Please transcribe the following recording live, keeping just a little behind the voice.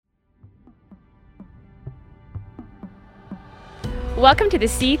Welcome to the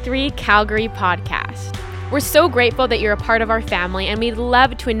C3 Calgary podcast. We're so grateful that you're a part of our family, and we'd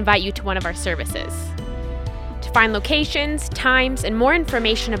love to invite you to one of our services. To find locations, times, and more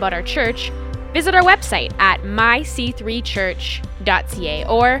information about our church, visit our website at myc3church.ca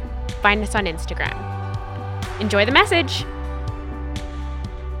or find us on Instagram. Enjoy the message.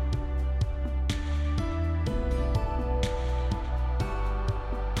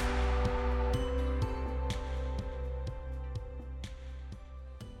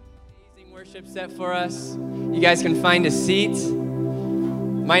 Worship set for us. You guys can find a seat.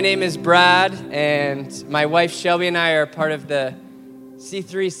 My name is Brad, and my wife Shelby and I are part of the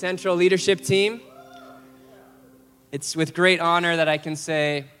C3 Central Leadership Team. It's with great honor that I can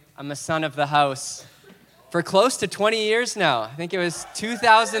say I'm a son of the house for close to 20 years now. I think it was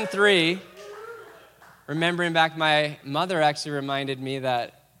 2003. Remembering back, my mother actually reminded me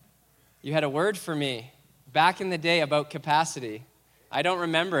that you had a word for me back in the day about capacity. I don't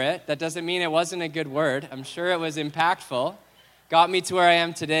remember it. That doesn't mean it wasn't a good word. I'm sure it was impactful. Got me to where I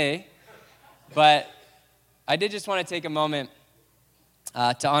am today. But I did just want to take a moment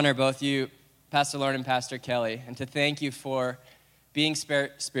to honor both you, Pastor Lauren and Pastor Kelly, and to thank you for being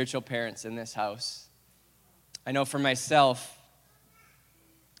spiritual parents in this house. I know for myself,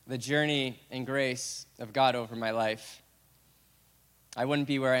 the journey and grace of God over my life, I wouldn't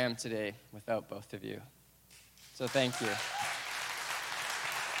be where I am today without both of you. So thank you.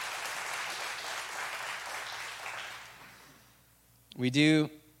 We do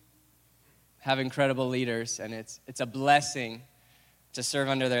have incredible leaders, and it's a blessing to serve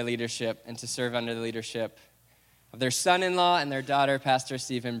under their leadership and to serve under the leadership of their son-in-law and their daughter, Pastor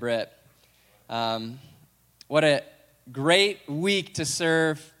Steve and Britt. What a great week to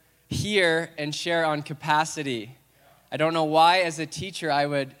serve here and share on capacity. I don't know why, as a teacher, I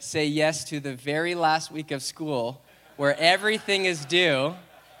would say yes to the very last week of school where everything is due,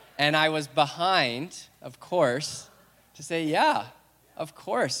 and I was behind, of course, to say, yeah, of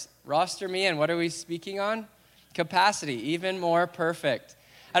course, roster me in. What are we speaking on? Capacity, even more perfect.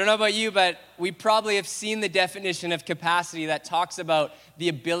 I don't know about you, but we probably have seen the definition of capacity that talks about the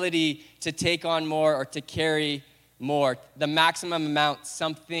ability to take on more or to carry more, the maximum amount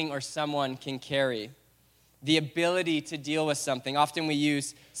something or someone can carry, the ability to deal with something. Often we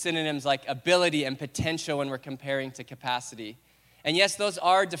use synonyms like ability and potential when we're comparing to capacity. And yes, those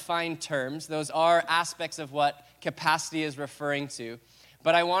are defined terms. Those are aspects of what capacity is referring to.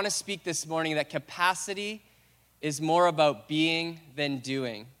 But I want to speak this morning that capacity is more about being than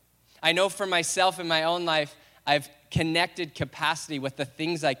doing. I know for myself in my own life, I've connected capacity with the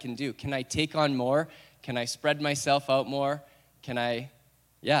things I can do. Can I take on more? Can I spread myself out more? Can I,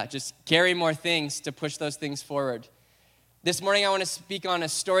 just carry more things to push those things forward? This morning, I want to speak on a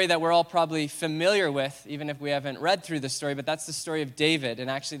story that we're all probably familiar with, even if we haven't read through the story, but that's the story of David,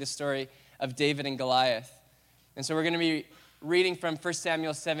 and actually the story of David and Goliath. And so we're going to be reading from 1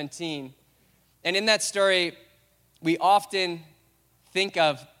 Samuel 17. And in that story, we often think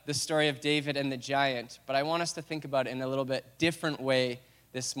of the story of David and the giant, but I want us to think about it in a little bit different way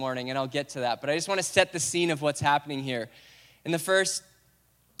this morning, and I'll get to that. But I just want to set the scene of what's happening here. In the first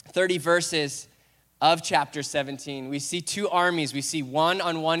 30 verses of chapter 17, we see two armies. We see one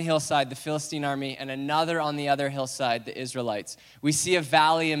on one hillside, the Philistine army, and another on the other hillside, the Israelites. We see a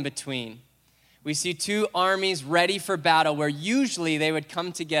valley in between. We see two armies ready for battle where usually they would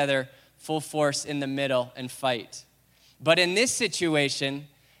come together full force in the middle and fight. But in this situation,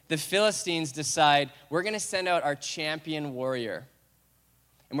 the Philistines decide, we're going to send out our champion warrior.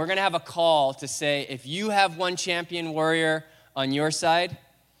 And we're going to have a call to say, if you have one champion warrior on your side,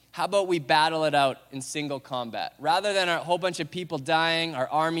 how about we battle it out in single combat? Rather than a whole bunch of people dying, our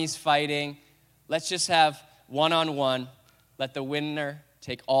armies fighting, let's just have one-on-one. Let the winner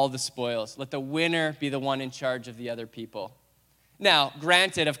take all the spoils. Let the winner be the one in charge of the other people. Now,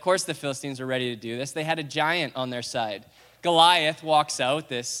 granted, of course the Philistines were ready to do this. They had a giant on their side. Goliath walks out,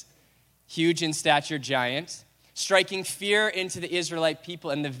 this huge in stature giant, striking fear into the Israelite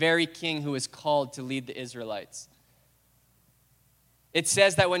people and the very king who is called to lead the Israelites. It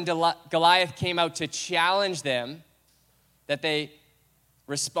says that when Goliath came out to challenge them, that they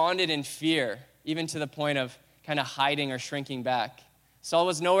responded in fear, even to the point of kind of hiding or shrinking back. Saul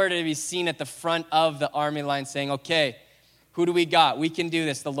was nowhere to be seen at the front of the army line saying, okay, who do we got? We can do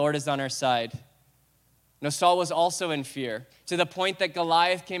this. The Lord is on our side. No, Saul was also in fear, to the point that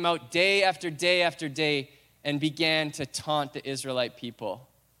Goliath came out day after day after day and began to taunt the Israelite people,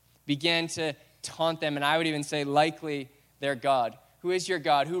 began to taunt them, and I would even say likely their God. Who is your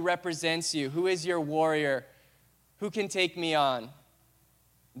God? Who represents you? Who is your warrior? Who can take me on?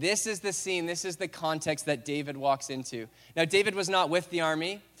 This is the scene, this is the context that David walks into. Now, David was not with the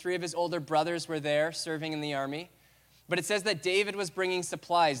army. 3 of his older brothers were there serving in the army. But it says that David was bringing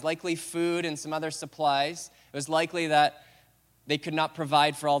supplies, likely food and some other supplies. It was likely that they could not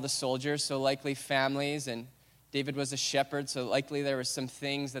provide for all the soldiers, so likely families, and David was a shepherd, so likely there were some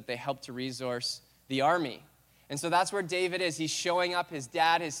things that they helped to resource the army. And so that's where David is. He's showing up. His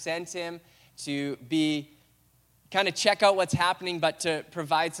dad has sent him to kind of check out what's happening, but to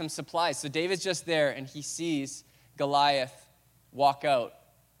provide some supplies. So David's just there, and he sees Goliath walk out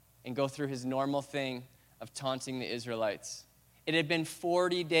and go through his normal thing of taunting the Israelites. It had been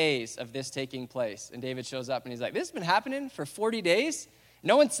 40 days of this taking place, and David shows up, and he's like, this has been happening for 40 days?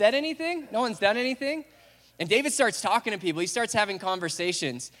 No one said anything? No one's done anything? And David starts talking to people. He starts having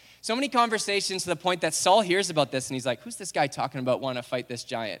conversations. So many conversations to the point that Saul hears about this, and he's like, who's this guy talking about wanting to fight this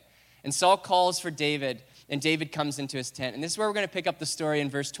giant? And Saul calls for David, and David comes into his tent. And this is where we're going to pick up the story in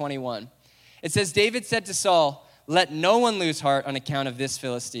verse 21. It says, David said to Saul, let no one lose heart on account of this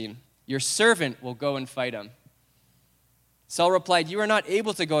Philistine. Your servant will go and fight him. Saul replied, you are not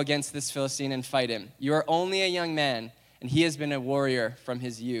able to go against this Philistine and fight him. You are only a young man, and he has been a warrior from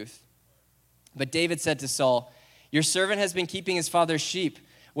his youth. But David said to Saul, your servant has been keeping his father's sheep.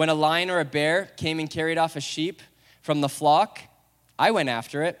 When a lion or a bear came and carried off a sheep from the flock, I went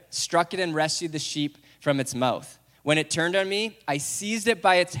after it, struck it, and rescued the sheep from its mouth. When it turned on me, I seized it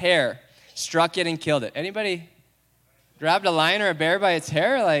by its hair, struck it, and killed it. Anybody grabbed a lion or a bear by its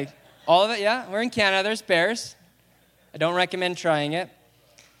hair? Like, all of it? Yeah, we're in Canada. There's bears. I don't recommend trying it.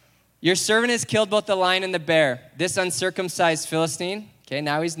 Your servant has killed both the lion and the bear. This uncircumcised Philistine, okay,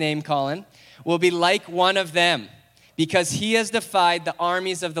 now he's name-calling, will be like one of them, because he has defied the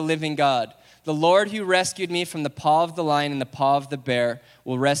armies of the living God. The Lord who rescued me from the paw of the lion and the paw of the bear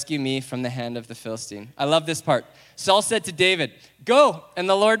will rescue me from the hand of the Philistine. I love this part. Saul said to David, go, and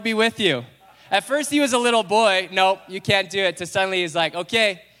the Lord be with you. At first he was a little boy. Nope, you can't do it. So suddenly he's like,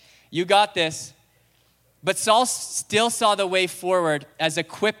 okay, you got this. But Saul still saw the way forward as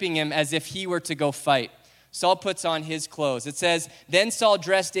equipping him as if he were to go fight. Saul puts on his clothes. It says, then Saul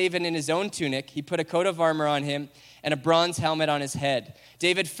dressed David in his own tunic. He put a coat of armor on him and a bronze helmet on his head.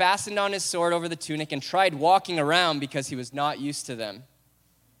 David fastened on his sword over the tunic and tried walking around because he was not used to them.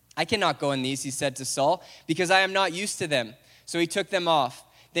 I cannot go in these, he said to Saul, because I am not used to them. So he took them off.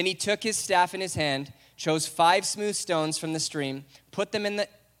 Then he took his staff in his hand, chose 5 smooth stones from the stream, put them in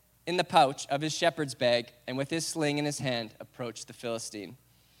the pouch of his shepherd's bag, and with his sling in his hand, approached the Philistine.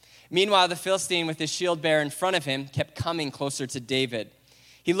 Meanwhile, the Philistine, with his shield bearer in front of him, kept coming closer to David.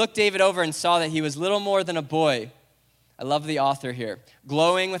 He looked David over and saw that he was little more than a boy. I love the author here.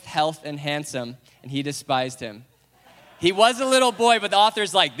 Glowing with health and handsome, and he despised him. He was a little boy, but the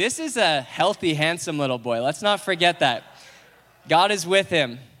author's like, this is a healthy, handsome little boy. Let's not forget that. God is with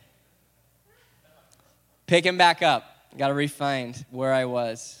him. Pick him back up. Got to refind where I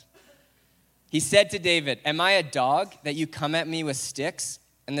was. He said to David, am I a dog that you come at me with sticks?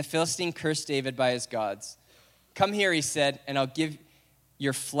 And the Philistine cursed David by his gods. Come here, he said, and I'll give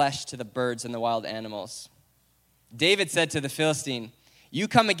your flesh to the birds and the wild animals. David said to the Philistine, you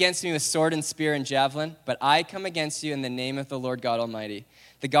come against me with sword and spear and javelin, but I come against you in the name of the Lord God Almighty,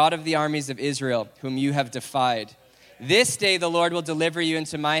 the God of the armies of Israel, whom you have defied. This day the Lord will deliver you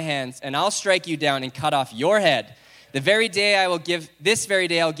into my hands, and I'll strike you down and cut off your head. This very day I will give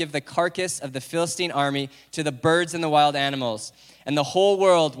the carcass of the Philistine army to the birds and the wild animals, and the whole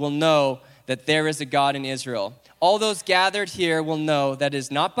world will know that there is a God in Israel. All those gathered here will know that it is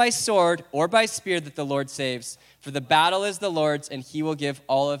not by sword or by spear that the Lord saves, for the battle is the Lord's, and he will give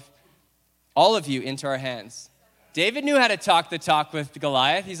all of you into our hands. David knew how to talk the talk with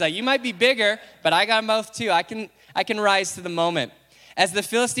Goliath. He's like, you might be bigger, but I got a mouth too. I can rise to the moment. As the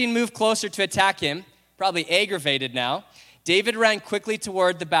Philistine moved closer to attack him, probably aggravated now, David ran quickly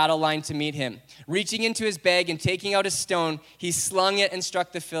toward the battle line to meet him. Reaching into his bag and taking out a stone, he slung it and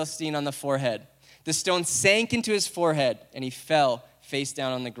struck the Philistine on the forehead. The stone sank into his forehead, and he fell face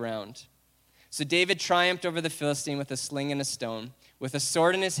down on the ground. So David triumphed over the Philistine with a sling and a stone. With a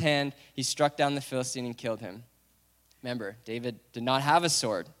sword in his hand, he struck down the Philistine and killed him. Remember, David did not have a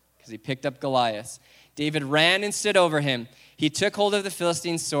sword because he picked up Goliath. David ran and stood over him. He took hold of the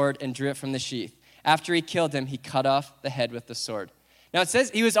Philistine's sword and drew it from the sheath. After he killed him, he cut off the head with the sword. Now it says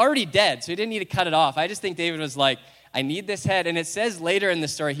he was already dead, so he didn't need to cut it off. I just think David was like, I need this head. And it says later in the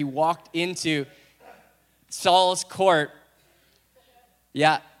story, he walked into Saul's court.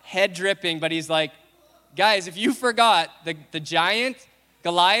 Yeah, head dripping, but he's like, guys, if you forgot the giant,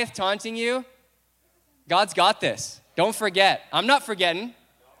 Goliath taunting you, God's got this. Don't forget. I'm not forgetting.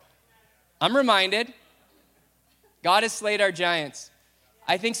 I'm reminded. God has slayed our giants.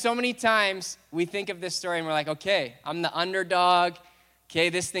 I think so many times we think of this story and we're like, okay, I'm the underdog. Okay,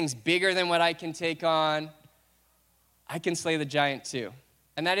 this thing's bigger than what I can take on. I can slay the giant too.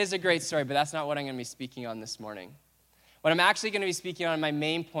 And that is a great story, but that's not what I'm going to be speaking on this morning. What I'm actually going to be speaking on, my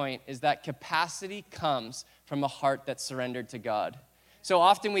main point, is that capacity comes from a heart that's surrendered to God. So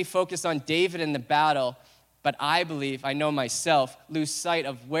often we focus on David in the battle, but I believe, I know myself, lose sight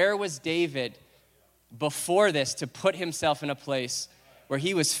of where was David before this to put himself in a place where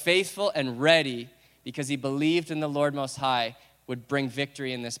he was faithful and ready because he believed in the Lord Most High would bring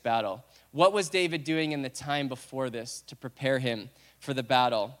victory in this battle. What was David doing in the time before this to prepare him for the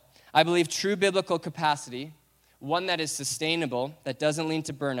battle? I believe true biblical capacity, one that is sustainable, that doesn't lead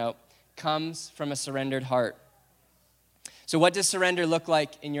to burnout, comes from a surrendered heart. So what does surrender look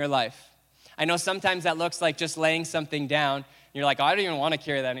like in your life? I know sometimes that looks like just laying something down. You're like, oh, I don't even want to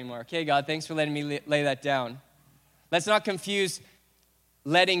carry that anymore. Okay, God, thanks for letting me lay that down. Let's not confuse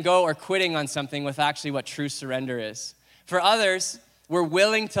letting go or quitting on something with actually what true surrender is. For others, we're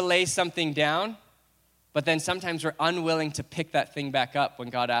willing to lay something down, but then sometimes we're unwilling to pick that thing back up when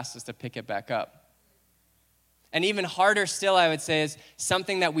God asks us to pick it back up. And even harder still, I would say, is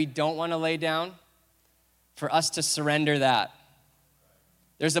something that we don't want to lay down, for us to surrender that.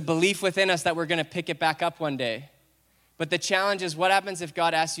 There's a belief within us that we're going to pick it back up one day. But the challenge is, what happens if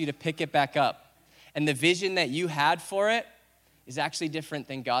God asks you to pick it back up? And the vision that you had for it is actually different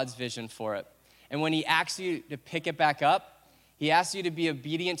than God's vision for it. And when he asks you to pick it back up, he asks you to be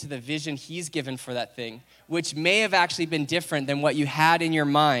obedient to the vision he's given for that thing, which may have actually been different than what you had in your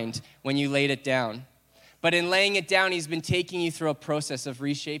mind when you laid it down. But in laying it down, he's been taking you through a process of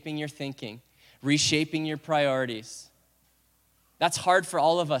reshaping your thinking, reshaping your priorities. That's hard for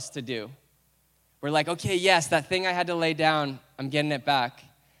all of us to do. We're like, okay, yes, that thing I had to lay down, I'm getting it back.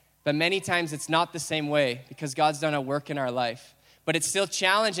 But many times it's not the same way because God's done a work in our life. But it's still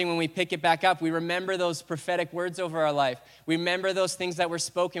challenging when we pick it back up. We remember those prophetic words over our life. We remember those things that were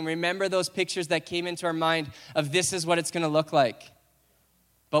spoken. We remember those pictures that came into our mind of this is what it's going to look like.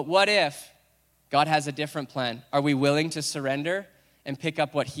 But what if God has a different plan? Are we willing to surrender and pick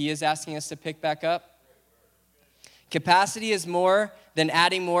up what he is asking us to pick back up? Capacity is more than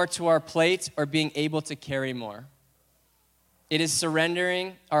adding more to our plate or being able to carry more. It is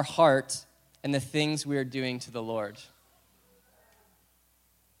surrendering our heart and the things we are doing to the Lord.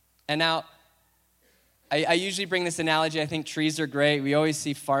 And now, I usually bring this analogy. I think trees are great. We always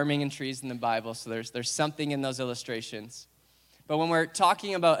see farming and trees in the Bible, so there's something in those illustrations. But when we're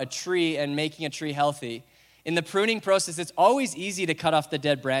talking about a tree and making a tree healthy, in the pruning process, it's always easy to cut off the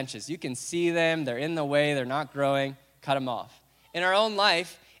dead branches. You can see them, they're in the way, they're not growing, cut them off. In our own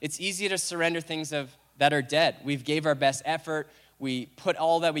life, it's easy to surrender things that are dead. We've gave our best effort, we put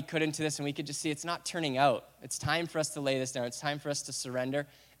all that we could into this, and we could just see it's not turning out. It's time for us to lay this down. It's time for us to surrender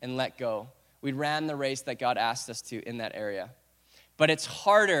and let go. We ran the race that God asked us to in that area. But it's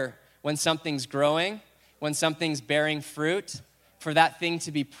harder when something's growing, when something's bearing fruit, for that thing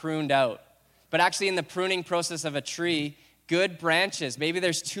to be pruned out. But actually in the pruning process of a tree, good branches, maybe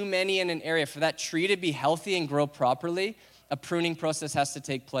there's too many in an area. For that tree to be healthy and grow properly, a pruning process has to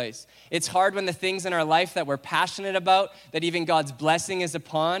take place. It's hard when the things in our life that we're passionate about, that even God's blessing is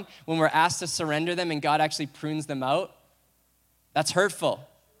upon, when we're asked to surrender them and God actually prunes them out. That's hurtful.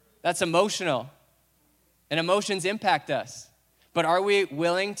 That's emotional. And emotions impact us. But are we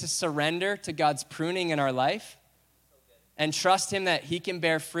willing to surrender to God's pruning in our life and trust him that he can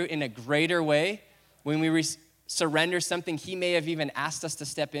bear fruit in a greater way when we surrender something he may have even asked us to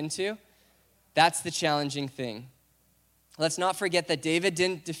step into? That's the challenging thing. Let's not forget that David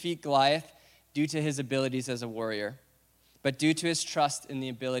didn't defeat Goliath due to his abilities as a warrior, but due to his trust in the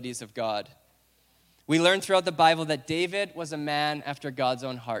abilities of God. We learn throughout the Bible that David was a man after God's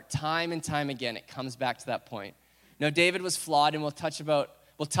own heart. Time and time again, it comes back to that point. Now, David was flawed, and we'll touch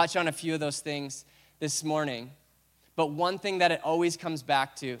on a few of those things this morning. But one thing that it always comes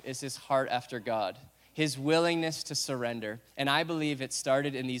back to is his heart after God, his willingness to surrender. And I believe it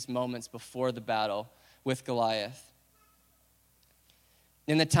started in these moments before the battle with Goliath.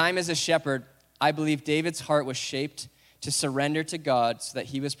 In the time as a shepherd, I believe David's heart was shaped to surrender to God so that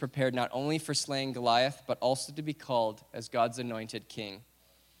he was prepared not only for slaying Goliath, but also to be called as God's anointed king.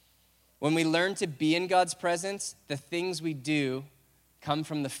 When we learn to be in God's presence, the things we do come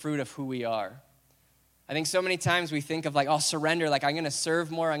from the fruit of who we are. I think so many times we think of surrender, I'm going to serve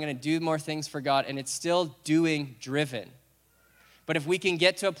more, I'm going to do more things for God, and it's still doing driven. But if we can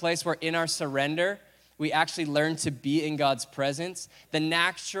get to a place where in our surrender, we actually learn to be in God's presence, the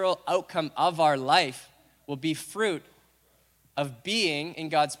natural outcome of our life will be fruit of being in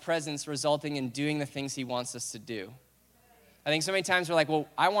God's presence, resulting in doing the things he wants us to do. I think so many times we're like, well,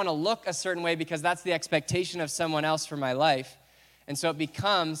 I want to look a certain way because that's the expectation of someone else for my life. And so it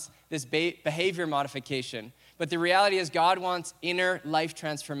becomes this behavior modification. But the reality is God wants inner life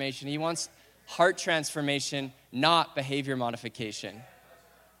transformation. He wants heart transformation, not behavior modification.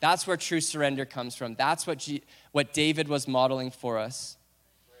 That's where true surrender comes from. That's what David was modeling for us.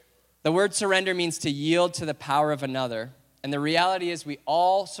 The word surrender means to yield to the power of another. And the reality is we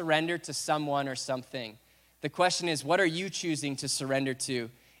all surrender to someone or something. The question is, what are you choosing to surrender to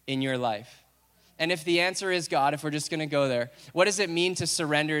in your life? And if the answer is God, if we're just going to go there, what does it mean to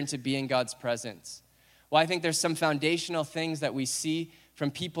surrender and to be in God's presence? Well, I think there's some foundational things that we see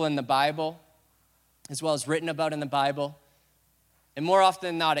from people in the Bible, as well as written about in the Bible. And more often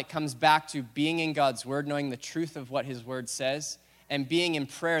than not, it comes back to being in God's word, knowing the truth of what his word says, and being in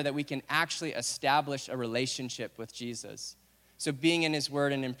prayer that we can actually establish a relationship with Jesus. So being in his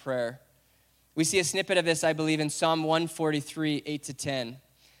word and in prayer. We see a snippet of this, I believe, in Psalm 143, 8-10.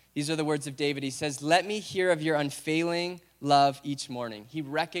 These are the words of David. He says, "Let me hear of your unfailing love each morning." He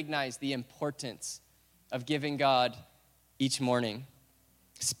recognized the importance of giving God each morning,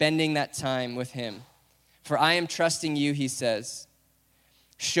 spending that time with him. "For I am trusting you," he says.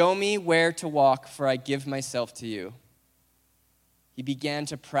 "Show me where to walk, for I give myself to you." He began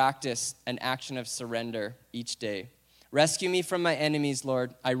to practice an action of surrender each day. "Rescue me from my enemies,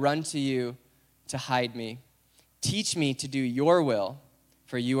 Lord. I run to you to hide me. Teach me to do your will,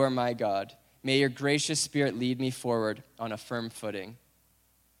 for you are my God. May your gracious spirit lead me forward on a firm footing."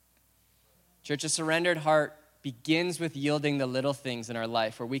 Church, a surrendered heart begins with yielding the little things in our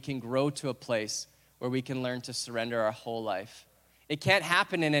life where we can grow to a place where we can learn to surrender our whole life. It can't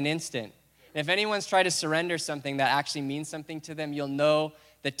happen in an instant. And if anyone's tried to surrender something that actually means something to them, you'll know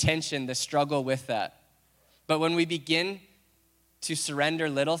the tension, the struggle with that. But when we begin to surrender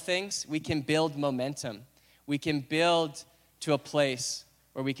little things, we can build momentum. We can build to a place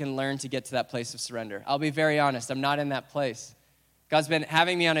where we can learn to get to that place of surrender. I'll be very honest, I'm not in that place. God's been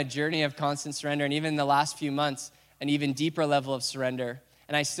having me on a journey of constant surrender, and even in the last few months, an even deeper level of surrender.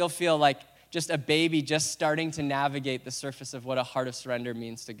 And I still feel like just a baby just starting to navigate the surface of what a heart of surrender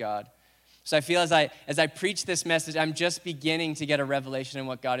means to God. So I feel as I preach this message, I'm just beginning to get a revelation in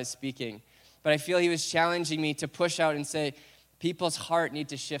what God is speaking. But I feel he was challenging me to push out and say, people's heart need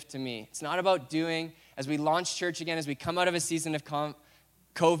to shift to me. It's not about doing. As we launch church again, as we come out of a season of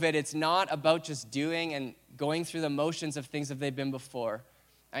COVID, it's not about just doing and going through the motions of things that they've been before.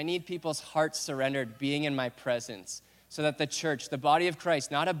 I need people's hearts surrendered, being in my presence, so that the church, the body of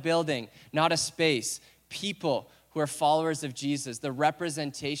Christ, not a building, not a space, people who are followers of Jesus, the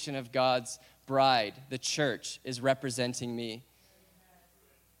representation of God's bride, the church, is representing me.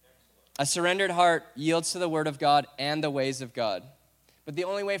 A surrendered heart yields to the word of God and the ways of God. But the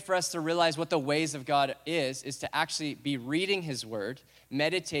only way for us to realize what the ways of God is to actually be reading his word,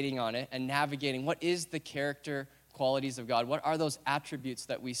 meditating on it, and navigating what is the character qualities of God. What are those attributes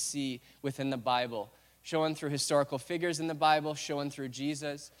that we see within the Bible? Shown through historical figures in the Bible, shown through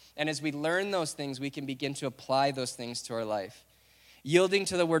Jesus. And as we learn those things, we can begin to apply those things to our life. Yielding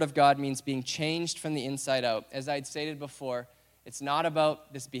to the word of God means being changed from the inside out. As I'd stated before, it's not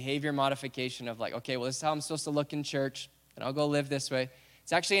about this behavior modification of like, okay, well, this is how I'm supposed to look in church, and I'll go live this way.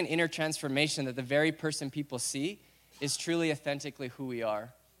 It's actually an inner transformation that the very person people see is truly authentically who we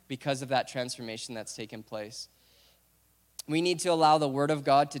are because of that transformation that's taken place. We need to allow the word of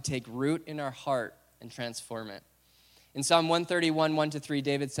God to take root in our heart and transform it. In Psalm 131, 1-3,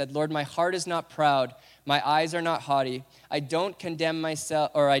 David said, "Lord, my heart is not proud, my eyes are not haughty. I don't condemn myself,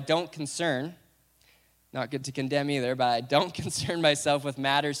 or I don't concern," not good to condemn either, but "I don't concern myself with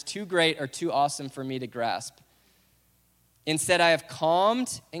matters too great or too awesome for me to grasp. Instead, I have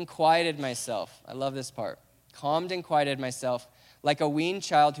calmed and quieted myself." I love this part. "Calmed and quieted myself like a weaned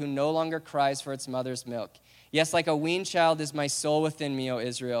child who no longer cries for its mother's milk. Yes, like a weaned child is my soul within me, O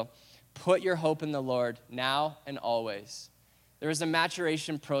Israel. Put your hope in the Lord now and always." There was a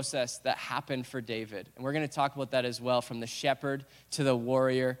maturation process that happened for David. And we're going to talk about that as well, from the shepherd to the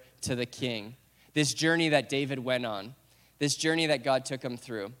warrior to the king. This journey that David went on, this journey that God took him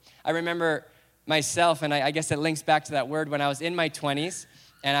through. I remember myself, and I guess it links back to that word, when I was in my 20s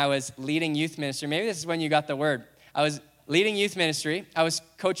and I was leading youth ministry. Maybe this is when you got the word. I was leading youth ministry. I was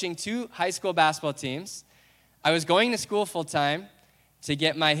coaching 2 high school basketball teams. I was going to school full-time to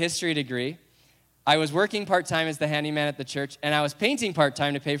get my history degree. I was working part-time as the handyman at the church, and I was painting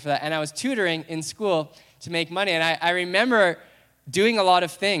part-time to pay for that, and I was tutoring in school to make money. And I remember doing a lot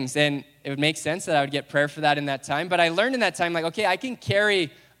of things, and it would make sense that I would get prayer for that in that time. But I learned in that time, like, okay, I can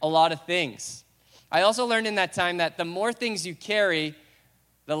carry a lot of things. I also learned in that time that the more things you carry,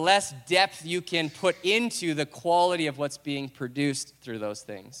 the less depth you can put into the quality of what's being produced through those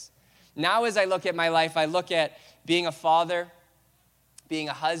things. Now as I look at my life, I look at being a father, being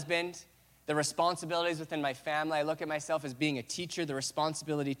a husband, the responsibilities within my family. I look at myself as being a teacher, the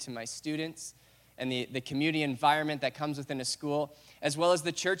responsibility to my students, and the community environment that comes within a school, as well as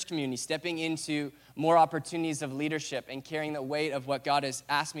the church community, stepping into more opportunities of leadership and carrying the weight of what God has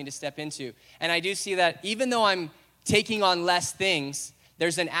asked me to step into. And I do see that even though I'm taking on less things,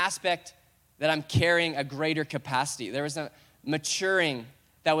 there's an aspect that I'm carrying a greater capacity. There was a maturing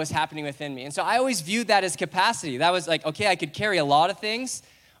that was happening within me. And so I always viewed that as capacity. That was like, okay, I could carry a lot of things,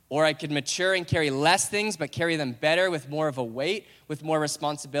 or I could mature and carry less things, but carry them better with more of a weight, with more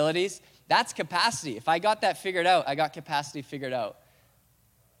responsibilities. That's capacity. If I got that figured out, I got capacity figured out.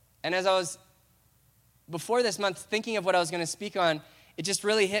 And as I was, before this month, thinking of what I was going to speak on, it just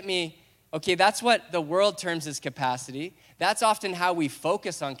really hit me, okay, that's what the world terms as capacity. That's often how we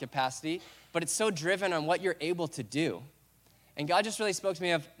focus on capacity, but it's so driven on what you're able to do. And God just really spoke to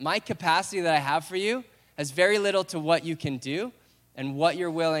me of my capacity that I have for you has very little to what you can do and what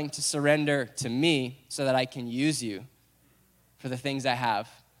you're willing to surrender to me so that I can use you for the things I have.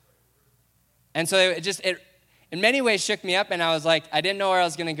 And so it in many ways shook me up, and I was like, I didn't know where I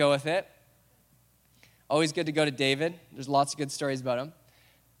was going to go with it. Always good to go to David. There's lots of good stories about him.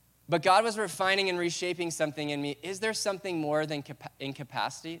 But God was refining and reshaping something in me. Is there something more than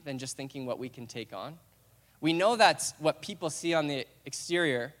incapacity than just thinking what we can take on? We know that's what people see on the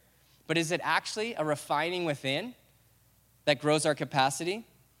exterior, but is it actually a refining within that grows our capacity?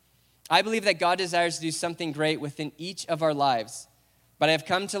 I believe that God desires to do something great within each of our lives, but I have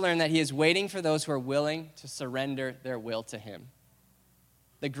come to learn that he is waiting for those who are willing to surrender their will to him.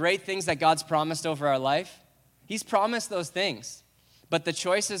 The great things that God's promised over our life, he's promised those things, but the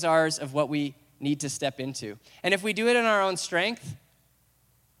choice is ours of what we need to step into. And if we do it in our own strength,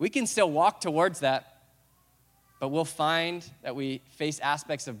 we can still walk towards that, but we'll find that we face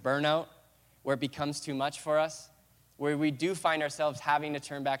aspects of burnout where it becomes too much for us, where we do find ourselves having to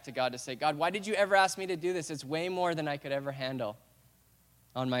turn back to God to say, God, why did you ever ask me to do this? It's way more than I could ever handle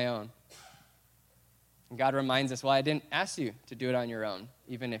on my own. And God reminds us, well, I didn't ask you to do it on your own,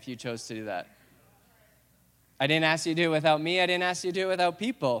 even if you chose to do that. I didn't ask you to do it without me. I didn't ask you to do it without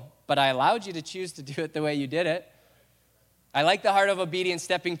people, but I allowed you to choose to do it the way you did it. I like the heart of obedience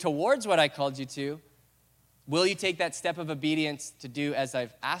stepping towards what I called you to. Will you take that step of obedience to do as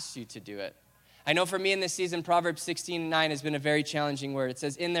I've asked you to do it? I know for me in this season, Proverbs 16:9 has been a very challenging word. It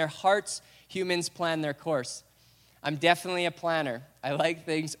says, in their hearts, humans plan their course. I'm definitely a planner. I like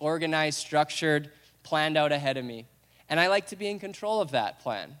things organized, structured, planned out ahead of me. And I like to be in control of that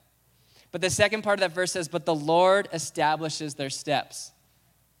plan. But the second part of that verse says, but the Lord establishes their steps.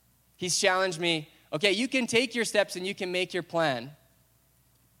 He's challenged me, okay, you can take your steps and you can make your plan,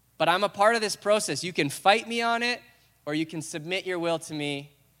 but I'm a part of this process. You can fight me on it, or you can submit your will to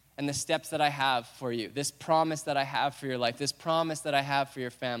me and the steps that I have for you, this promise that I have for your life, this promise that I have for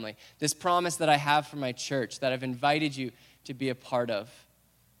your family, this promise that I have for my church that I've invited you to be a part of.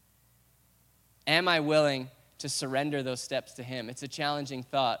 Am I willing to surrender those steps to him? It's a challenging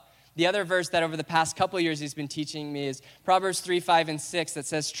thought. The other verse that over the past couple of years he's been teaching me is Proverbs 3, 5, and 6 that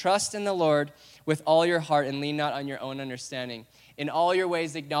says, trust in the Lord with all your heart and lean not on your own understanding. In all your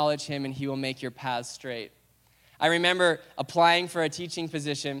ways acknowledge him and he will make your paths straight. I remember applying for a teaching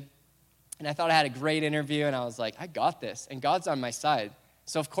position, and I thought I had a great interview, and I was like, I got this, and God's on my side.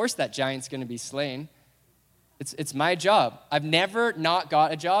 So of course that giant's going to be slain. It's my job. I've never not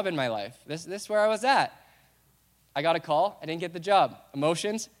got a job in my life. This is where I was at. I got a call. I didn't get the job.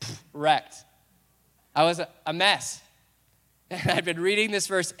 Emotions, wrecked. I was a mess. And I've been reading this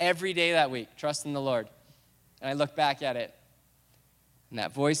verse every day that week, trust in the Lord. And I look back at it. And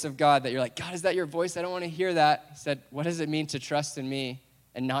that voice of God that you're like, God, is that your voice? I don't want to hear that. He said, what does it mean to trust in me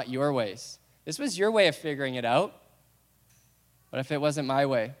and not your ways? This was your way of figuring it out. What if it wasn't my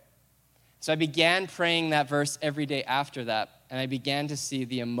way? So I began praying that verse every day after that. And I began to see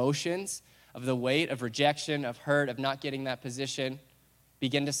the emotions of the weight of rejection, of hurt, of not getting that position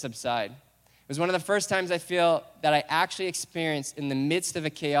begin to subside. It was one of the first times I feel that I actually experienced in the midst of a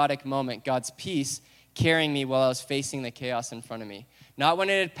chaotic moment, God's peace carrying me while I was facing the chaos in front of me. Not when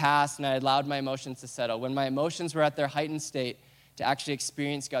it had passed and I allowed my emotions to settle, when my emotions were at their heightened state, to actually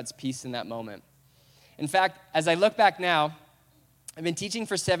experience God's peace in that moment. In fact, as I look back now, I've been teaching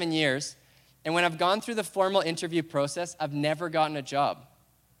for 7 years, and when I've gone through the formal interview process, I've never gotten a job.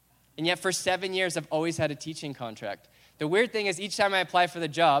 And yet for 7 years, I've always had a teaching contract. The weird thing is each time I apply for the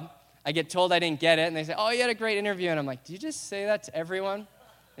job, I get told I didn't get it, and they say, oh, you had a great interview. And I'm like, do you just say that to everyone?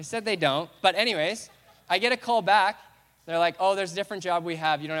 They said they don't. But anyways, I get a call back, They're like, oh, there's a different job we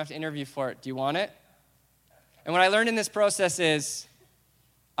have. You don't have to interview for it. Do you want it? And what I learned in this process is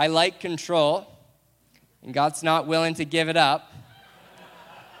I like control, and God's not willing to give it up.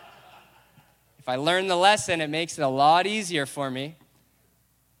 If I learn the lesson, it makes it a lot easier for me.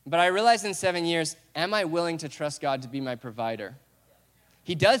 But I realized in 7 years, am I willing to trust God to be my provider?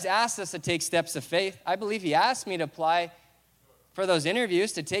 He does ask us to take steps of faith. I believe he asked me to apply for those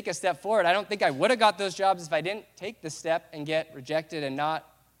interviews, to take a step forward. I don't think I would have got those jobs if I didn't take the step and get rejected and not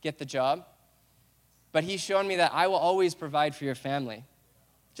get the job. But he's shown me that I will always provide for your family.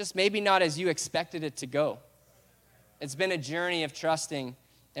 Just maybe not as you expected it to go. It's been a journey of trusting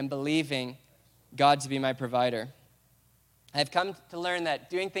and believing God to be my provider. I've come to learn that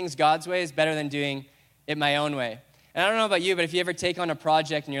doing things God's way is better than doing it my own way. And I don't know about you, but if you ever take on a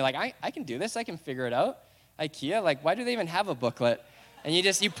project and you're like, I can do this, I can figure it out. IKEA, like, why do they even have a booklet? And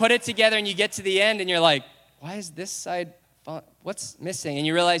you put it together and you get to the end and you're like, why is this side, what's missing? And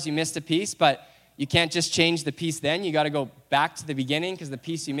you realize you missed a piece, but you can't just change the piece then. You got to go back to the beginning because the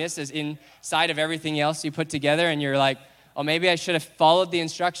piece you missed is inside of everything else you put together. And you're like, oh, maybe I should have followed the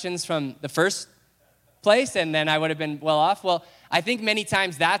instructions from the first place and then I would have been well off. Well, I think many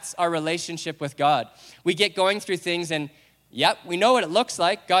times that's our relationship with God. We get going through things and yep, we know what it looks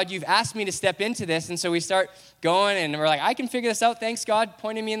like. God, you've asked me to step into this. And so we start going and we're like, I can figure this out. Thanks, God,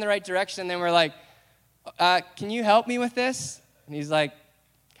 pointing me in the right direction. And then we're like, can you help me with this? And he's like,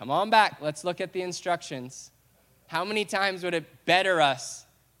 come on back. Let's look at the instructions. How many times would it better us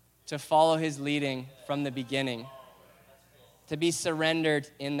to follow his leading from the beginning? To be surrendered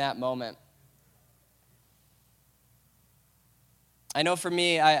in that moment. I know for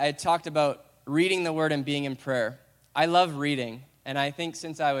me, I talked about reading the word and being in prayer. I love reading, and I think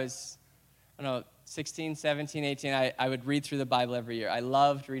since I was, 16, 17, 18, I would read through the Bible every year. I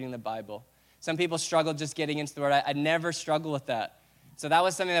loved reading the Bible. Some people struggle just getting into the word. I never struggled with that. So that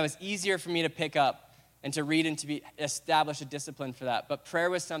was something that was easier for me to pick up and to read and to establish a discipline for that. But prayer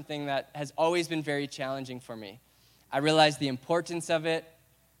was something that has always been very challenging for me. I realized the importance of it.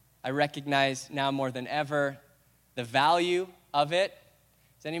 I recognize now more than ever the value of it.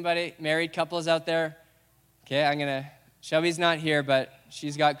 Is anybody, married couples out there? Okay, Shelby's not here, but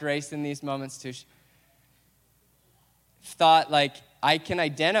she's got grace in these moments too. Thought like, I can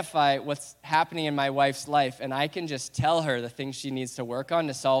identify what's happening in my wife's life, and I can just tell her the things she needs to work on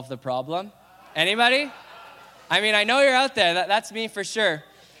to solve the problem. Anybody? I know you're out there. That's me for sure.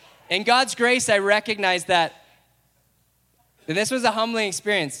 In God's grace, I recognize that this was a humbling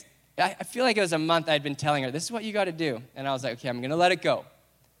experience. I feel like it was a month I'd been telling her, this is what you got to do. And I was like, okay, I'm going to let it go.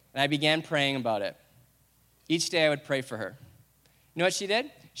 And I began praying about it. Each day I would pray for her. You know what she did?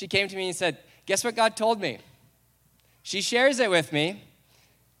 She came to me and said, guess what God told me? She shares it with me.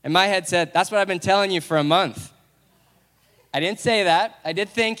 And my head said, that's what I've been telling you for a month. I didn't say that. I did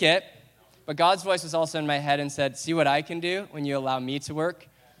think it. But God's voice was also in my head and said, see what I can do when you allow me to work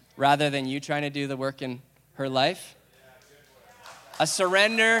rather than you trying to do the work in her life? A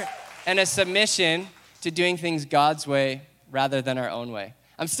surrender and a submission to doing things God's way rather than our own way.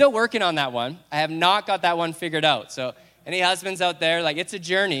 I'm still working on that one. I have not got that one figured out. So any husbands out there, it's a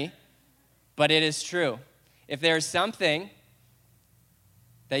journey, but it is true. If there's something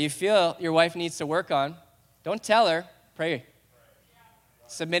that you feel your wife needs to work on, don't tell her, pray.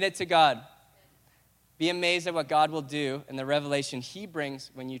 Submit it to God. Be amazed at what God will do and the revelation he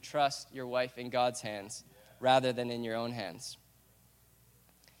brings when you trust your wife in God's hands rather than in your own hands.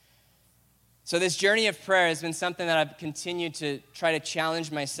 So this journey of prayer has been something that I've continued to try to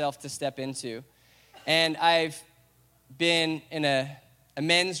challenge myself to step into. And I've been in a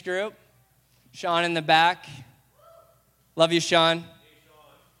men's group. Sean in the back. Love you, Sean.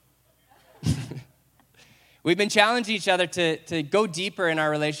 We've been challenging each other to go deeper in our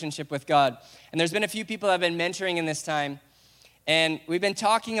relationship with God. And there's been a few people I've been mentoring in this time. And we've been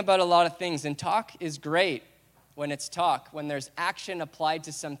talking about a lot of things. And talk is great. When it's talk, when there's action applied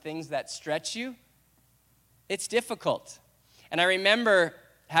to some things that stretch you, it's difficult. And I remember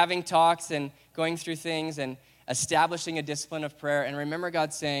having talks and going through things and establishing a discipline of prayer. And I remember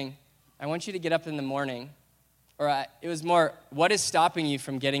God saying, I want you to get up in the morning. It was more, what is stopping you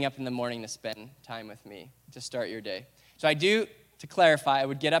from getting up in the morning to spend time with me, to start your day? So to clarify, I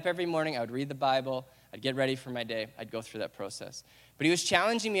would get up every morning, I would read the Bible, I'd get ready for my day, I'd go through that process. But he was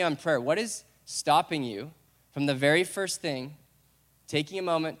challenging me on prayer. What is stopping you from the very first thing, taking a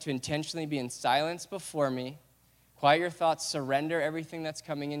moment to intentionally be in silence before me, quiet your thoughts, surrender everything that's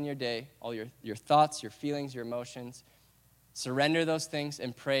coming in your day, all your thoughts, your feelings, your emotions, surrender those things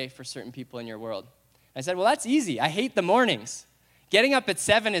and pray for certain people in your world. And I said, well, that's easy. I hate the mornings. Getting up at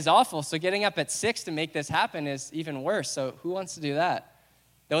 7 is awful, so getting up at 6 to make this happen is even worse. So who wants to do that?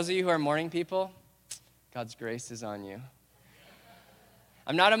 Those of you who are morning people, God's grace is on you.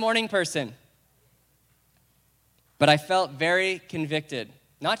 I'm not a morning person, but I felt very convicted.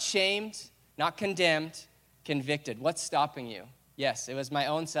 Not shamed, not condemned, convicted. What's stopping you? Yes, it was my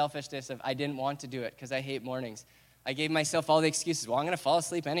own selfishness of I didn't want to do it because I hate mornings. I gave myself all the excuses. Well, I'm going to fall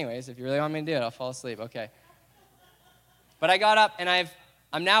asleep anyways. If you really want me to do it, I'll fall asleep. Okay. But I got up, and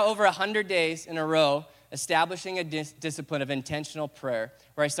I'm now over 100 days in a row establishing a discipline of intentional prayer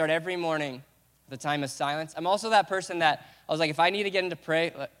where I start every morning with a time of silence. I'm also that person that I was like, if I need to get into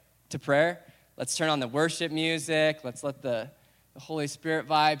prayer, let's turn on the worship music. Let's let the Holy Spirit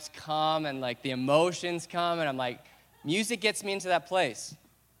vibes come and like the emotions come. And I'm like, music gets me into that place.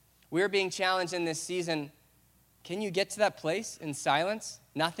 We're being challenged in this season. Can you get to that place in silence?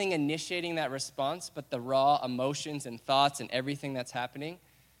 Nothing initiating that response, but the raw emotions and thoughts and everything that's happening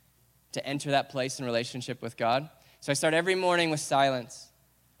to enter that place in relationship with God. So I start every morning with silence.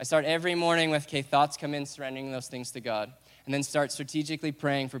 I start every morning with, okay, thoughts come in, surrendering those things to God. And then start strategically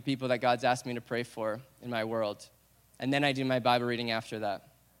praying for people that God's asked me to pray for in my world. And then I do my Bible reading after that.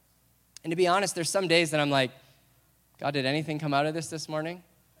 And to be honest, there's some days that I'm like, God, did anything come out of this morning?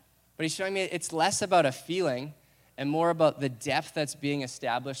 But he's showing me it's less about a feeling and more about the depth that's being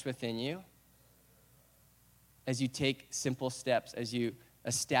established within you as you take simple steps, as you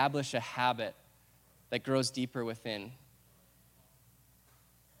establish a habit that grows deeper within.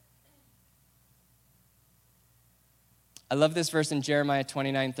 I love this verse in Jeremiah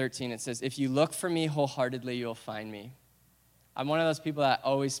 29:13. It says, if you look for me wholeheartedly, you'll find me. I'm one of those people that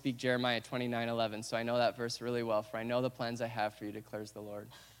always speak Jeremiah 29:11, so I know that verse really well. For I know the plans I have for you, declares the Lord.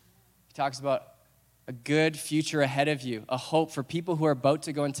 He talks about a good future ahead of you, a hope for people who are about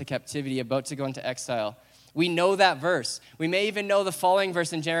to go into captivity, about to go into exile. We know that verse. We may even know the following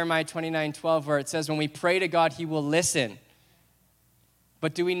verse in Jeremiah 29:12 where it says, when we pray to God, he will listen.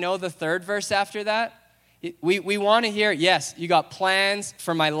 But do we know the third verse after that? We want to hear, yes, you got plans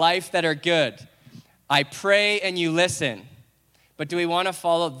for my life that are good. I pray and you listen. But do we want to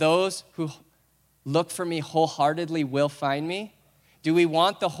follow those who look for me wholeheartedly will find me? Do we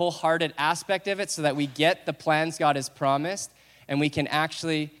want the wholehearted aspect of it so that we get the plans God has promised and we can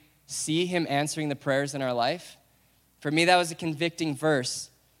actually see him answering the prayers in our life? For me, that was a convicting verse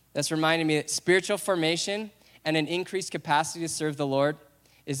that's reminding me that spiritual formation and an increased capacity to serve the Lord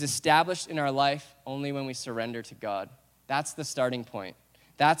is established in our life only when we surrender to God. That's the starting point.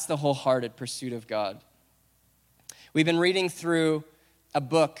 That's the wholehearted pursuit of God. We've been reading through a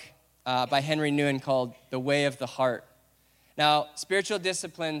book by Henry Nouwen called The Way of the Heart. Now, spiritual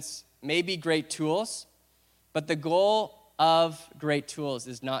disciplines may be great tools, but the goal of great tools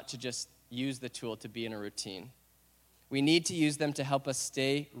is not to just use the tool to be in a routine. We need to use them to help us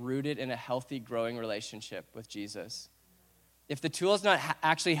stay rooted in a healthy, growing relationship with Jesus. If the tool is not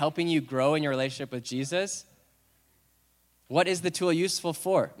actually helping you grow in your relationship with Jesus, what is the tool useful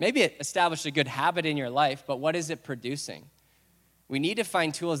for? Maybe it established a good habit in your life, but what is it producing? We need to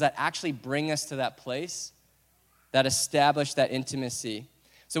find tools that actually bring us to that place, that establish that intimacy.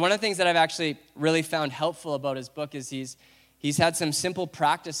 So one of the things that I've actually really found helpful about his book is he's had some simple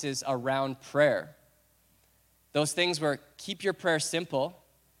practices around prayer. Those things were keep your prayer simple,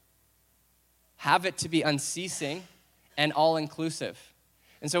 have it to be unceasing, and all-inclusive.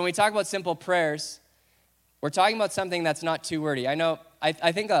 And so when we talk about simple prayers, we're talking about something that's not too wordy.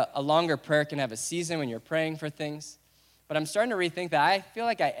 I think a longer prayer can have a season when you're praying for things, but I'm starting to rethink that. I feel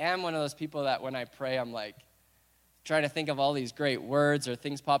like I am one of those people that when I pray, I'm like, trying to think of all these great words or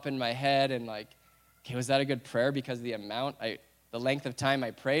things pop in my head and like, okay, was that a good prayer because of the length of time I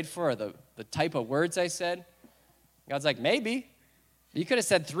prayed for or the type of words I said? God's like, maybe. You could have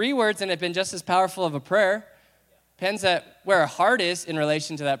said 3 words and it'd been just as powerful of a prayer. Depends on where our heart is in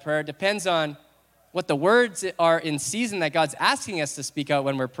relation to that prayer. Depends on what the words are in season that God's asking us to speak out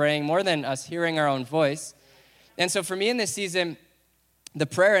when we're praying, more than us hearing our own voice. And so for me in this season, the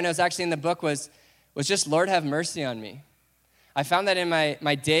prayer, and it was actually in the book, was just, Lord, have mercy on me. I found that in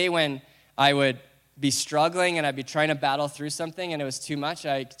my day when I would be struggling and I'd be trying to battle through something and it was too much,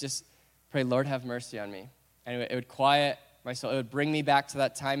 I just pray, Lord, have mercy on me. And it would quiet my soul. It would bring me back to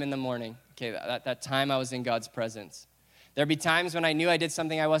that time in the morning, okay, that time I was in God's presence. There'd be times when I knew I did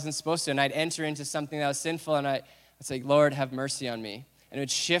something I wasn't supposed to, and I'd enter into something that was sinful, and I'd say, Lord, have mercy on me. And it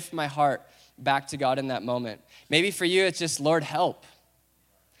would shift my heart back to God in that moment. Maybe for you, it's just, Lord, help.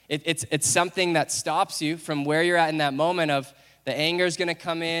 It's something that stops you from where you're at in that moment of the anger is going to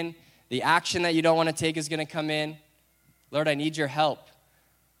come in, the action that you don't want to take is going to come in. Lord, I need your help.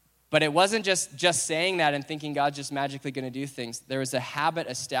 But it wasn't just saying that and thinking God's just magically going to do things. There was a habit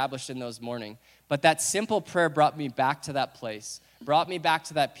established in those mornings. But that simple prayer brought me back to that place, brought me back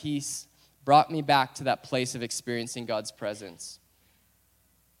to that peace, brought me back to that place of experiencing God's presence.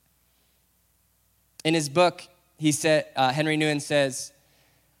 In his book, Henry Nouwen says,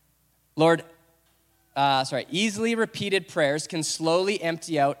 easily repeated prayers can slowly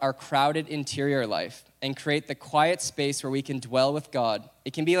empty out our crowded interior life and create the quiet space where we can dwell with God.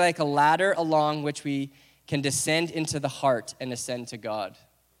 It can be like a ladder along which we can descend into the heart and ascend to God.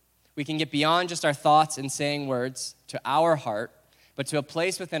 We can get beyond just our thoughts and saying words to our heart, but to a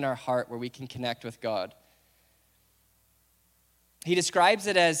place within our heart where we can connect with God. He describes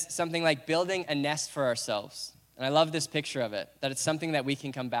it as something like building a nest for ourselves. And I love this picture of it, that it's something that we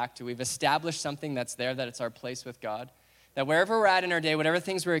can come back to. We've established something that's there, that it's our place with God. That wherever we're at in our day, whatever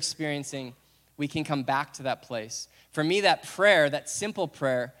things we're experiencing, we can come back to that place. For me, that prayer, that simple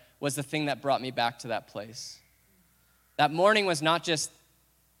prayer, was the thing that brought me back to that place. That morning was not just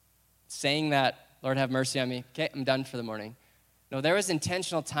saying that, Lord, have mercy on me. Okay, I'm done for the morning. No, there was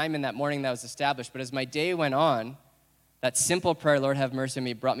intentional time in that morning that was established. But as my day went on, that simple prayer, Lord, have mercy on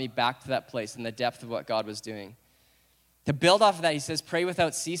me, brought me back to that place in the depth of what God was doing. To build off of that, he says, pray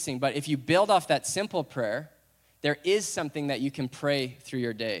without ceasing. But if you build off that simple prayer, there is something that you can pray through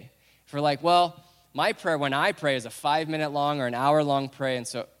your day. If we're like, well, my prayer when I pray is a 5-minute long or an hour-long prayer, and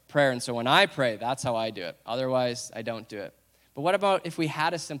so when I pray, that's how I do it. Otherwise, I don't do it. But what about if we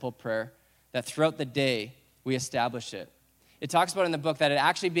had a simple prayer that throughout the day, we establish it? It talks about in the book that it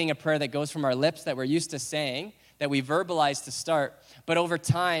actually being a prayer that goes from our lips that we're used to saying, that we verbalize to start, but over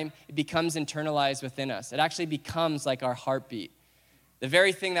time, it becomes internalized within us. It actually becomes like our heartbeat. The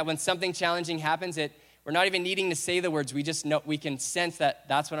very thing that when something challenging happens, we're not even needing to say the words. We just know, we can sense that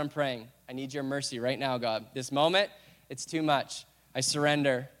that's what I'm praying. I need your mercy right now, God. This moment, it's too much. I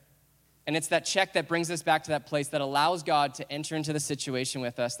surrender. And it's that check that brings us back to that place that allows God to enter into the situation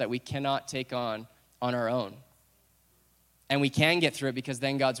with us that we cannot take on our own. And we can get through it because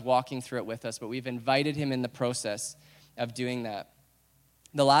then God's walking through it with us, but we've invited him in the process of doing that.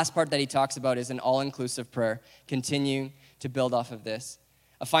 The last part that he talks about is an all-inclusive prayer, continuing to build off of this.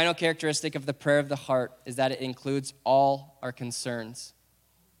 A final characteristic of the prayer of the heart is that it includes all our concerns.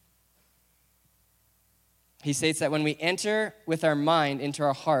 He states that when we enter with our mind into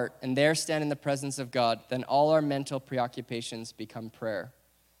our heart and there stand in the presence of God, then all our mental preoccupations become prayer.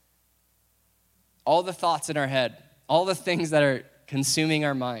 All the thoughts in our head, all the things that are consuming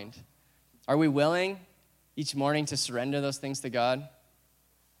our mind, are we willing each morning to surrender those things to God?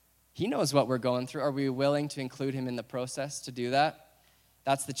 He knows what we're going through. Are we willing to include him in the process to do that?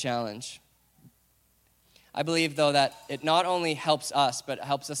 That's the challenge. I believe, though, that it not only helps us, but it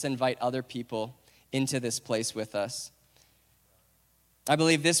helps us invite other people into this place with us. I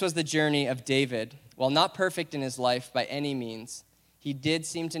believe this was the journey of David. While not perfect in his life by any means, he did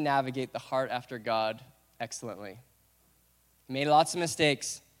seem to navigate the heart after God excellently. He made lots of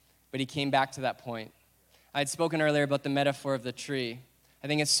mistakes, but he came back to that point. I had spoken earlier about the metaphor of the tree. I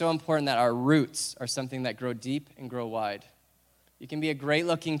think it's so important that our roots are something that grow deep and grow wide. You can be a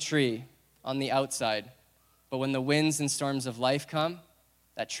great-looking tree on the outside, but when the winds and storms of life come,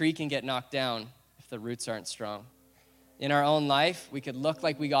 that tree can get knocked down if the roots aren't strong. In our own life, we could look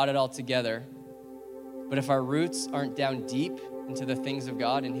like we got it all together, but if our roots aren't down deep into the things of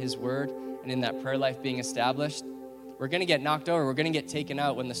God and his word and in that prayer life being established, we're going to get knocked over. We're going to get taken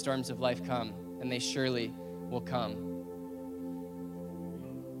out when the storms of life come, and they surely will come.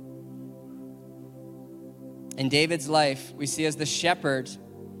 In David's life, we see as the shepherd,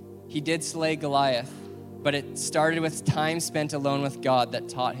 he did slay Goliath, but it started with time spent alone with God that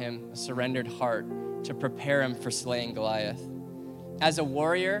taught him a surrendered heart to prepare him for slaying Goliath. As a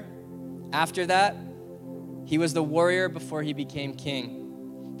warrior, after that, he was the warrior before he became king.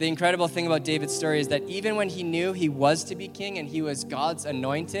 The incredible thing about David's story is that even when he knew he was to be king and he was God's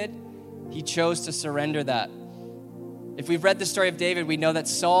anointed, he chose to surrender that. If we've read the story of David, we know that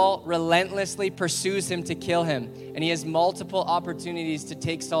Saul relentlessly pursues him to kill him, and he has multiple opportunities to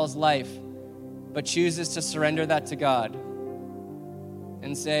take Saul's life, but chooses to surrender that to God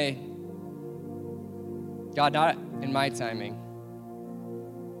and say, God, not in my timing,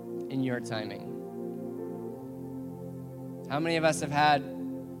 in your timing. How many of us have had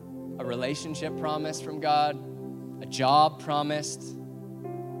a relationship promised from God, a job promised?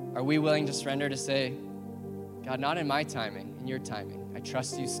 Are we willing to surrender to say, God, not in my timing, in your timing. I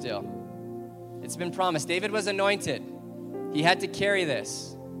trust you still. It's been promised. David was anointed. He had to carry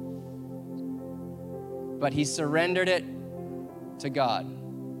this. But he surrendered it to God.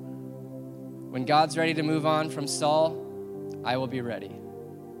 When God's ready to move on from Saul, I will be ready.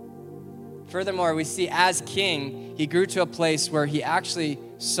 Furthermore, we see as king, he grew to a place where he actually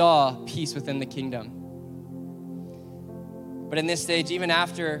saw peace within the kingdom. But in this stage, even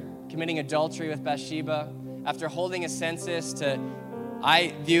after committing adultery with Bathsheba, after holding a census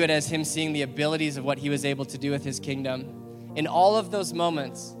I view it as him seeing the abilities of what he was able to do with his kingdom. In all of those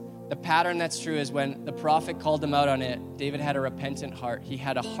moments, the pattern that's true is when the prophet called him out on it, David had a repentant heart. He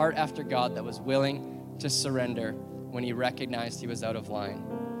had a heart after God that was willing to surrender when he recognized he was out of line.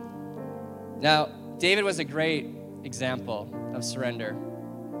 Now, David was a great example of surrender,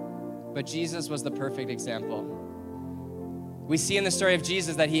 but Jesus was the perfect example. We see in the story of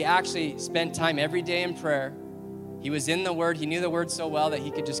Jesus that he actually spent time every day in prayer. He was in the Word. He knew the Word so well that he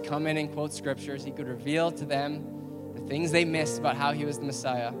could just come in and quote scriptures. He could reveal to them the things they missed about how he was the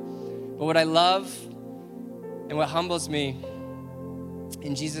Messiah. But what I love and what humbles me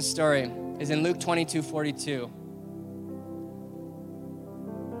in Jesus' story is in Luke 22:42.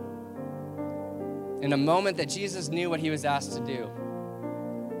 In a moment that Jesus knew what he was asked to do,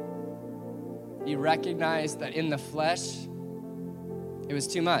 he recognized that in the flesh, it was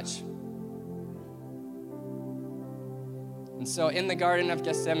too much. And so in the Garden of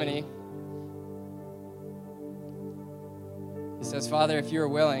Gethsemane, he says, Father, if you are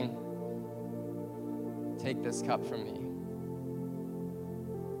willing, take this cup from me.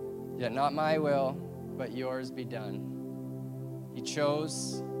 Yet not my will, but yours be done. He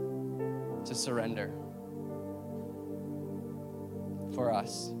chose to surrender for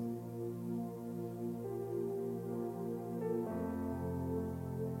us.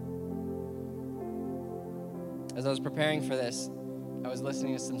 As I was preparing for this, I was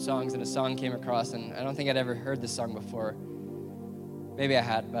listening to some songs and a song came across, and I don't think I'd ever heard this song before. Maybe I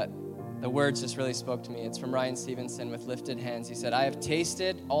had, but the words just really spoke to me. It's from Ryan Stevenson with Lifted Hands. He said, I have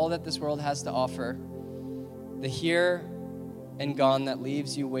tasted all that this world has to offer, the here and gone that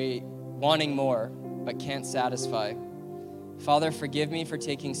leaves you wanting more, but can't satisfy. Father, forgive me for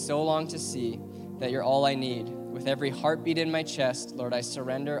taking so long to see that you're all I need. With every heartbeat in my chest, Lord, I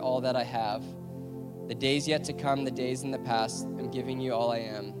surrender all that I have. The days yet to come, the days in the past, I'm giving you all I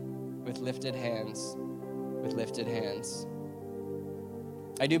am, with lifted hands, with lifted hands.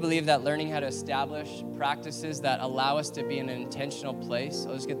 I do believe that learning how to establish practices that allow us to be in an intentional place.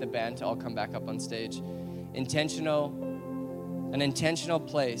 I'll just get the band to all come back up on stage. An intentional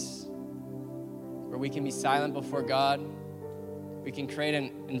place where we can be silent before God. We can create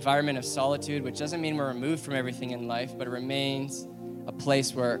an environment of solitude, which doesn't mean we're removed from everything in life, but it remains a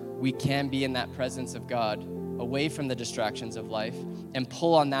place where we can be in that presence of God, away from the distractions of life, and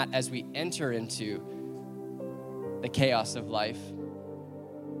pull on that as we enter into the chaos of life.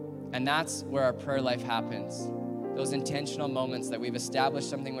 And that's where our prayer life happens. Those intentional moments that we've established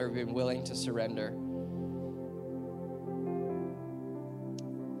something where we've been willing to surrender.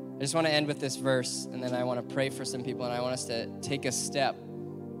 I just want to end with this verse, and then I want to pray for some people, and I want us to take a step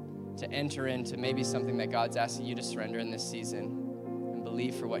to enter into maybe something that God's asking you to surrender in this season.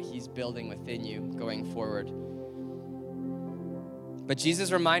 Believe for what he's building within you going forward. But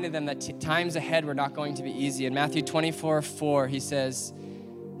Jesus reminded them that times ahead were not going to be easy. In Matthew 24:4, he says,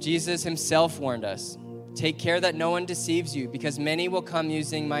 Jesus himself warned us, take care that no one deceives you, because many will come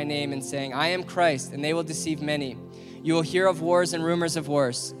using my name and saying, I am Christ, and they will deceive many. You will hear of wars and rumors of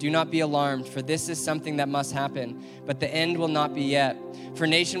wars. Do not be alarmed, for this is something that must happen, but the end will not be yet. For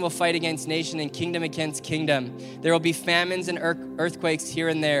nation will fight against nation and kingdom against kingdom. There will be famines and earthquakes here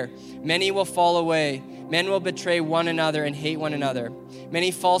and there. Many will fall away. Men will betray one another and hate one another.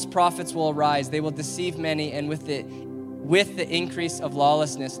 Many false prophets will arise. They will deceive many, and with the increase of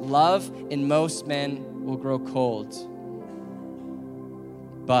lawlessness, love in most men will grow cold.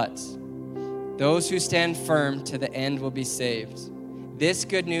 But those who stand firm to the end will be saved. This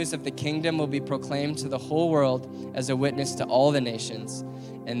good news of the kingdom will be proclaimed to the whole world as a witness to all the nations,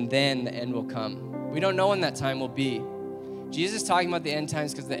 and then the end will come. We don't know when that time will be. Jesus is talking about the end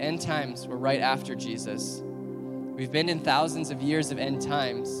times because the end times were right after Jesus. We've been in thousands of years of end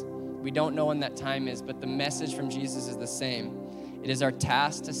times. We don't know when that time is, but the message from Jesus is the same. It is our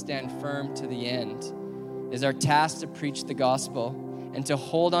task to stand firm to the end. It is our task to preach the gospel and to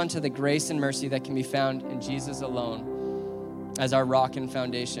hold on to the grace and mercy that can be found in Jesus alone as our rock and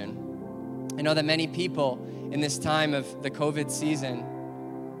foundation. I know that many people in this time of the COVID season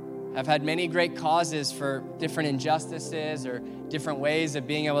have had many great causes for different injustices or different ways of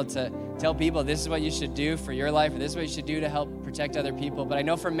being able to tell people this is what you should do for your life, or this is what you should do to help protect other people. But I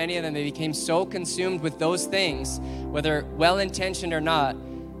know for many of them, they became so consumed with those things, whether well-intentioned or not,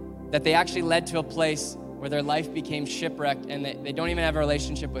 that they actually led to a place where their life became shipwrecked and they don't even have a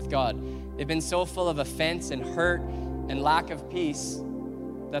relationship with God. They've been so full of offense and hurt and lack of peace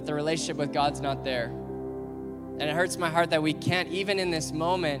that the relationship with God's not there. And it hurts my heart that we can't, even in this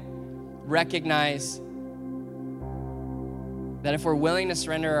moment, recognize that if we're willing to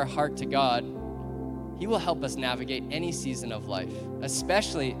surrender our heart to God, He will help us navigate any season of life,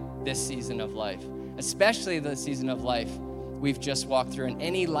 especially this season of life, especially the season of life we've just walked through, and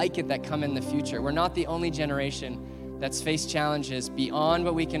any like it that come in the future. We're not the only generation that's faced challenges beyond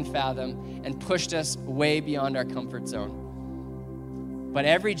what we can fathom and pushed us way beyond our comfort zone. But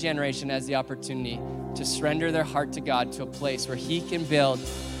every generation has the opportunity to surrender their heart to God to a place where He can build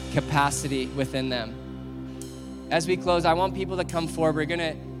capacity within them. As we close, I want people to come forward. We're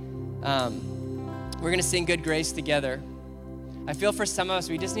gonna sing Good Grace together. I feel for some of us,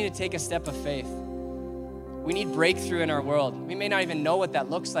 we just need to take a step of faith. We need breakthrough in our world. We may not even know what that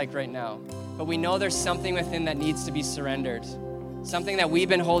looks like right now, but we know there's something within that needs to be surrendered. Something that we've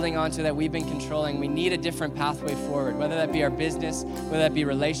been holding on to, that we've been controlling. We need a different pathway forward, whether that be our business, whether that be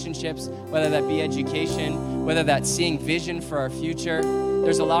relationships, whether that be education, whether that's seeing vision for our future.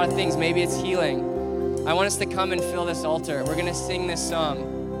 There's a lot of things. Maybe it's healing. I want us to come and fill this altar. We're gonna sing this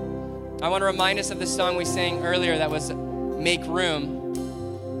song. I want to remind us of the song we sang earlier that was Make Room,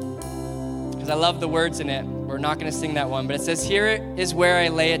 because I love the words in it. We're not going to sing that one, but it says, here is where I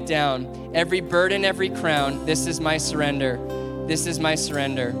lay it down. Every burden, every crown, this is my surrender. This is my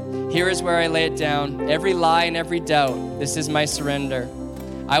surrender. Here is where I lay it down. Every lie and every doubt, this is my surrender.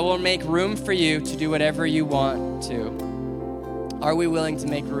 I will make room for you to do whatever you want to. Are we willing to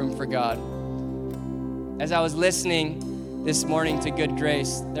make room for God? As I was listening this morning to Good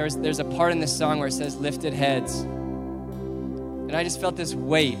Grace, there's a part in this song where it says lifted heads. And I just felt this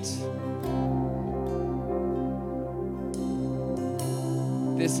weight.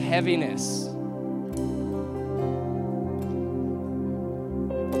 This heaviness.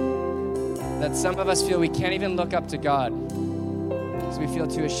 That some of us feel we can't even look up to God because we feel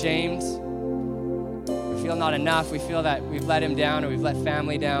too ashamed. We feel not enough. We feel that we've let Him down or we've let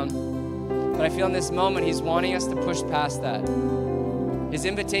family down. But I feel in this moment, He's wanting us to push past that. His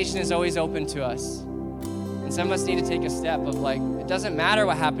invitation is always open to us. And some of us need to take a step of it doesn't matter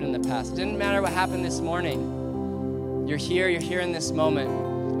what happened in the past. It didn't matter what happened this morning. You're here in this moment.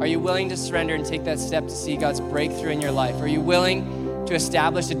 Are you willing to surrender and take that step to see God's breakthrough in your life? Are you willing to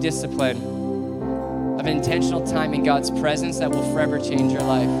establish a discipline of intentional time in God's presence that will forever change your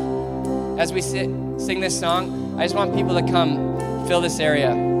life? As we sing this song, I just want people to come fill this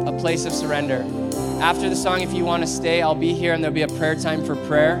area, a place of surrender. After the song, if you want to stay, I'll be here and there'll be a prayer time for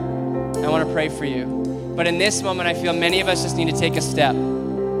prayer. I want to pray for you. But in this moment, I feel many of us just need to take a step.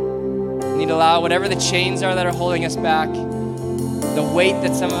 We need to allow whatever the chains are that are holding us back, the weight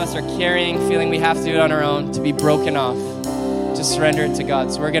that some of us are carrying, feeling we have to do it on our own, to be broken off, to surrender it to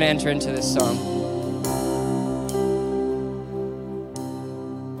God. So we're going to enter into this song.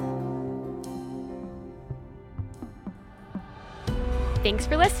 Thanks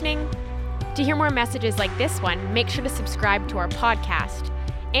for listening. To hear more messages like this one, make sure to subscribe to our podcast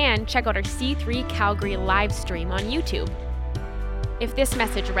and check out our C3 Calgary live stream on YouTube. If this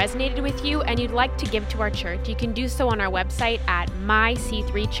message resonated with you and you'd like to give to our church, you can do so on our website at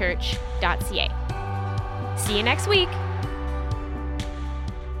myc3church.ca. See you next week.